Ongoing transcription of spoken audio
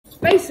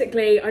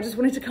Basically, I just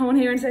wanted to come on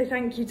here and say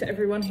thank you to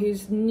everyone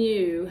who's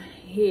new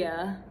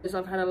here, because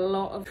I've had a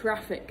lot of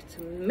traffic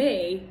to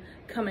me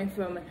coming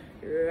from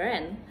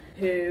Ren,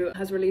 who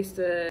has released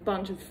a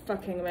bunch of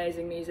fucking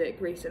amazing music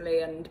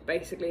recently and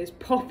basically is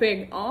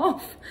popping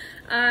off.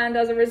 And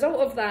as a result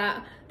of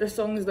that, the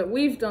songs that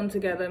we've done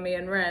together, me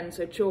and Ren,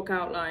 so Chalk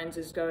Outlines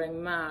is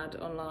going mad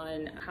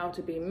online. How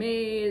to Be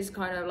Me is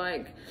kind of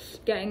like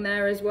getting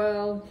there as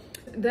well.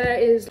 There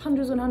is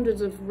hundreds and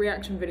hundreds of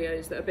reaction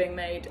videos that are being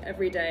made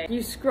every day.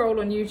 You scroll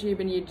on YouTube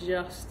and you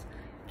just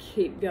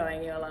keep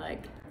going, you're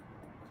like,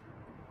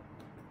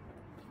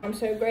 I'm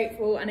so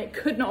grateful, and it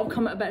could not have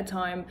come at a better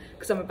time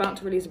because I'm about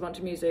to release a bunch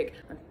of music.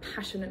 I'm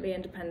passionately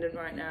independent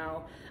right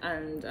now,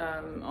 and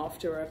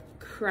after a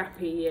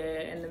crappy year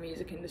in the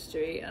music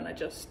industry, and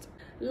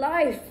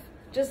life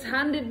just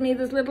handed me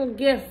this little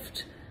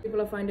gift.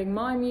 People are finding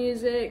my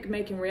music,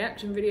 making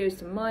reaction videos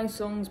to my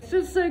songs. It's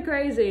just so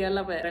crazy, I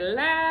love it. I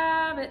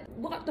love it.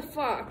 What the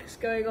fuck is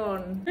going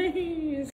on?